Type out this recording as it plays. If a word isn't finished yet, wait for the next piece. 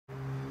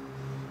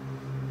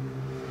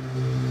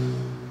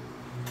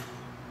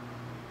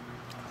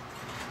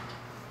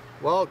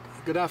Well,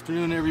 good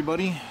afternoon,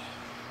 everybody.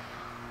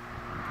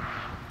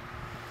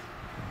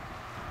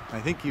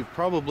 I think you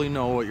probably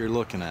know what you're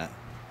looking at.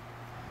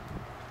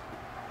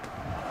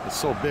 It's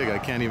so big I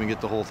can't even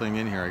get the whole thing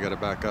in here. I gotta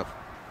back up.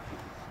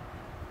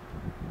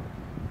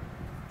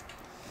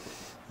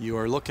 You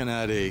are looking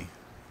at a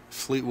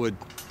Fleetwood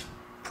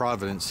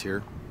Providence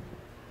here.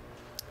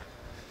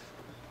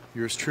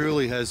 Yours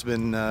truly has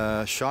been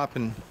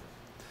shopping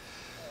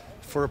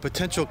for a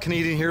potential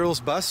Canadian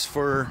Heroes bus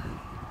for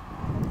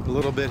a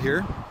little bit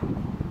here.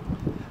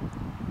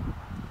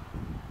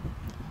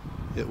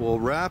 It will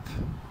wrap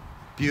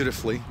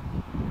beautifully.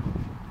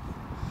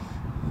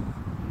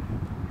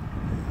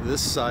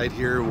 This side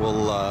here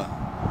will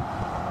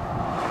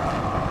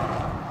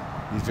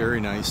be very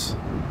nice.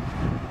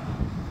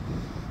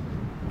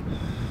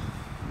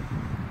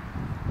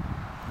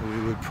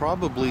 We would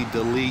probably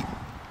delete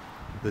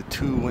the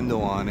two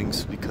window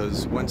awnings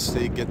because once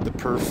they get the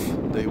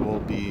perf, they will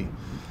be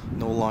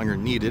no longer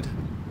needed.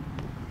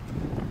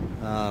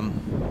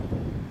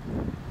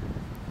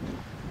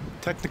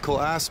 Technical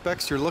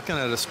aspects, you're looking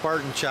at a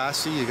Spartan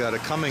chassis. You got a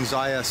Cummins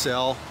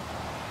ISL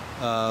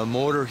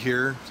motor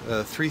here,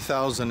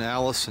 3000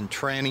 Allison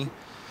tranny.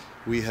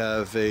 We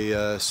have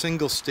a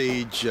single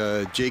stage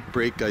Jake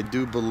brake. I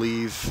do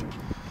believe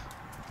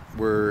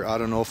I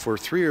don't know if we're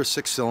 3 or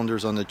 6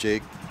 cylinders on the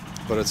Jake,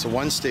 but it's a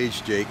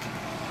one-stage Jake.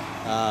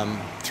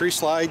 3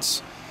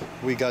 slides.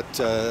 We got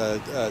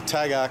a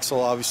tag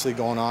axle obviously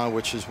going on,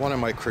 which is one of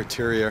my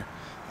criteria.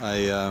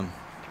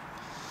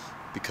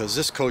 Because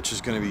this coach is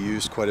going to be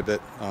used quite a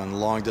bit on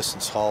long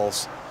distance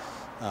hauls.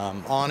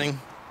 Awning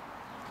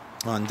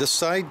on this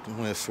side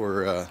if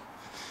we're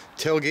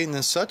tailgating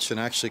and such, and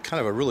actually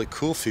kind of a really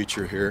cool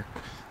feature here.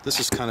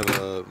 This is kind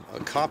of a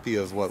copy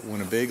of what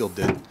Winnebago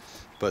did,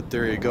 but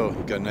there you go.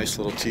 You've got a nice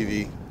little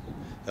TV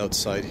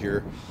outside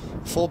here.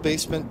 Full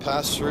basement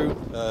pass through,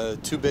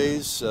 2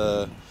 bays,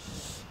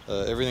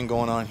 everything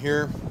going on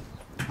here.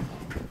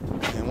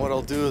 And what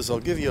I'll do is I'll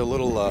give you a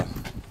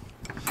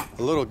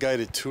little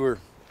guided tour.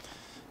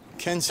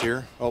 Ken's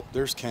here. Oh,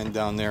 there's Ken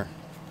down there.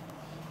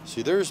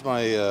 See, there's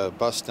my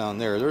bus down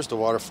there. There's the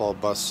waterfall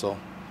bus. So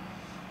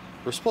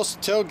we're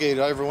supposed to tailgate at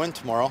Ivor Wynne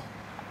tomorrow,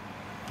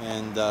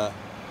 and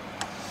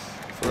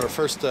for our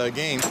first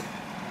game.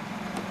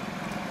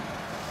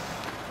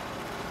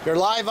 You're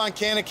live on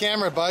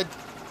camera, bud.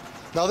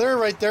 Now there,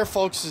 right there,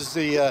 folks, is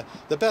the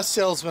best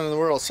salesman in the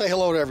world. Say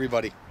hello to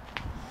everybody.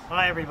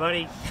 Hi,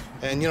 everybody.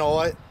 And you know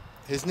what?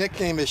 His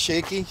nickname is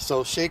Shaky.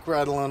 So shake,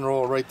 rattle, and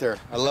roll right there.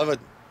 I love it.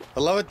 I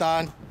love it,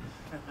 Don.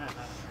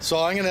 So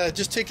I'm gonna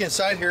just take you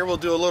inside here. We'll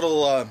do a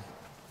little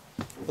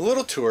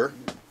tour.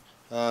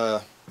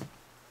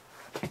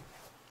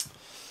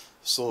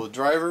 So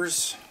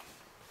driver's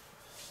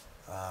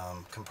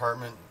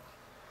compartment,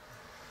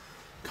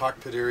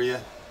 cockpit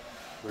area,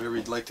 whatever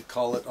you'd like to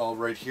call it, all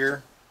right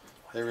here.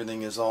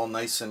 Everything is all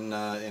nice and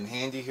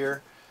handy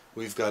here.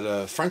 We've got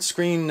a front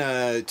screen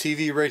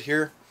TV right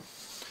here,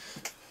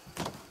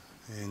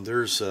 and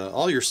there's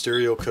all your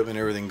stereo equipment.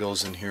 Everything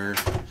goes in here.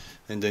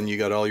 And then you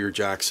got all your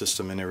jack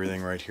system and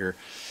everything right here.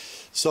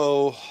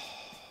 So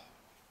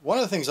one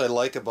of the things I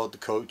like about the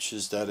coach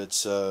is that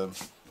it's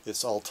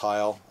all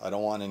tile. I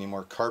don't want any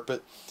more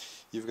carpet.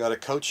 You've got a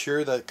couch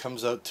here that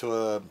comes out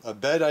to a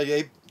bed.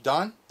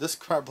 Don, this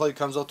probably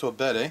comes out to a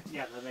bed, eh?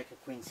 Yeah, they make a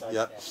queen size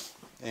yep. bed.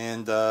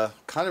 And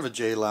kind of a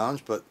J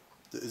lounge, but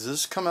does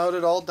this come out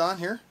at all, Don,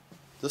 here?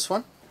 This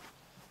one?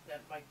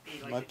 That might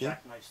be like a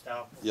jackknife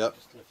style. Yep.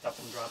 Just lift up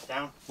and drop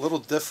down. A little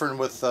different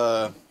with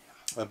a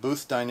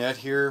booth dinette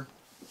here.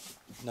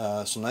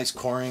 Some nice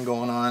coring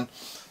going on.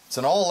 It's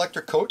an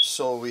all-electric coach,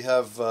 so we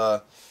have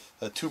a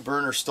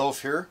 2-burner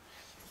stove here.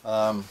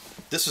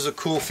 This is a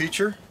cool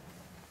feature.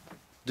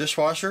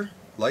 Dishwasher,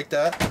 like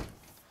that.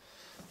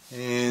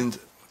 And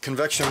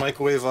convection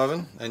microwave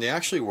oven, and they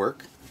actually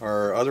work.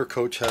 Our other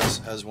coach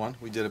has one.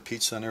 We did a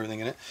pizza and everything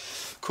in it.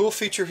 Cool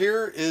feature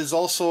here is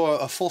also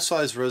a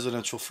full-size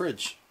residential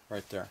fridge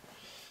right there.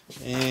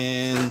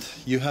 And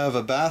you have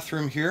a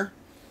bathroom here.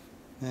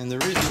 And the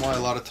reason why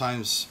a lot of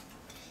times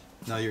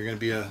now you're going to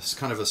be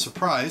kind of a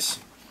surprise,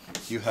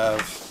 you have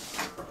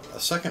a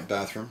second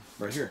bathroom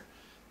right here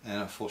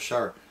and a full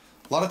shower.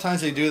 A lot of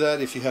times they do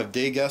that if you have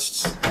day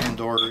guests and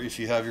or if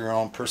you have your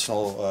own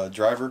personal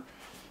driver.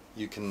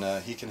 You can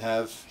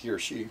he or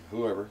she,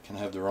 whoever, can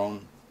have their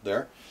own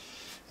there.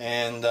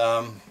 And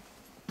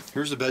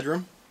here's the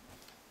bedroom.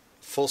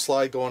 Full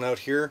slide going out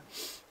here.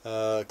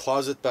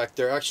 Closet back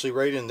there, actually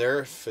right in there.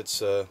 If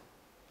it's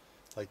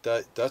like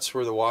that, that's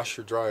where the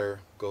washer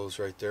dryer goes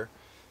right there.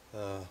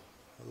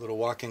 A little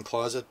walk-in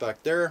closet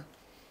back there,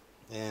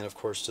 and of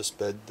course this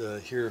bed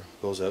here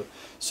goes out.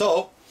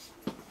 So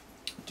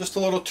just a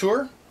little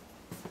tour,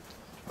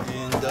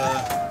 and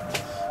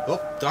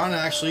oh, Don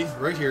actually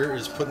right here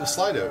is putting the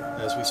slide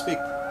out as we speak.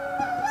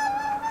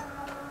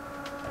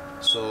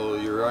 So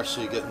you're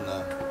actually getting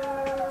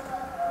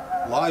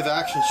a live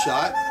action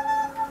shot.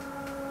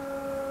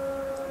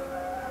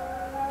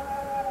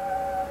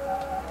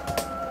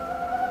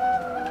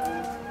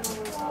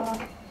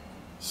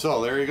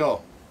 So there you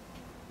go.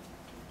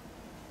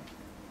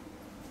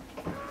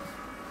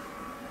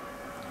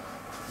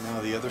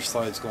 other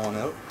slide's going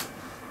out.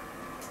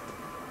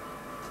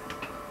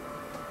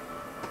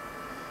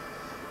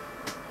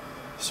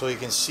 So you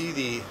can see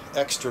the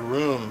extra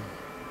room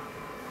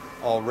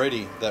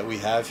already that we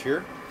have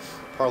here.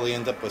 Probably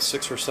end up with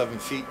 6 or 7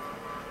 feet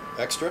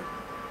extra.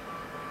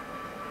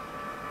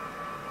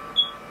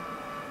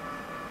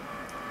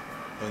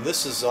 And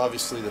this is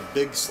obviously the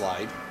big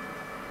slide.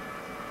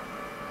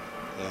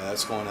 Yeah,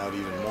 that's going out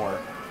even more.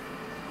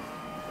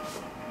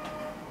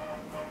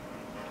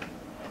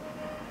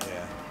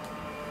 Yeah.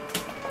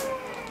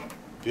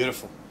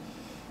 Beautiful.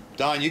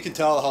 Don, you can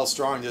tell how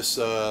strong this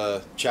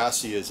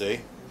chassis is, eh?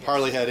 Yes.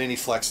 Hardly had any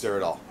flex there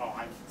at all.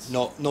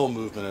 Oh, no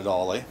movement at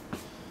all, eh?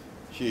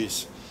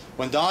 Jeez.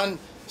 When Don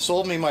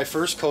sold me my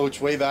first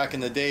coach way back in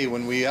the day,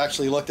 when we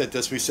actually looked at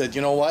this, we said,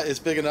 you know what, it's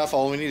big enough,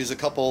 all we need is a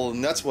couple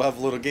nuts, we'll have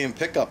a little game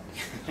pickup.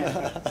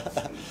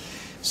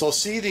 So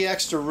see the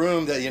extra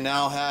room that you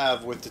now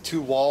have with the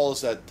 2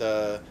 walls that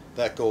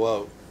that go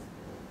out.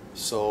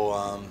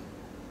 So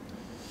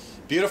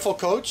beautiful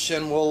coach,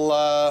 and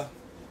we'll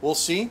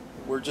see.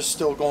 We're just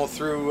still going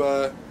through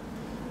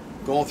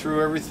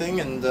everything,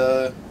 and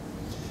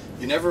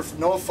you never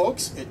know,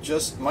 folks. It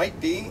just might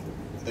be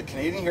the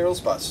Canadian Heroes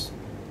bus.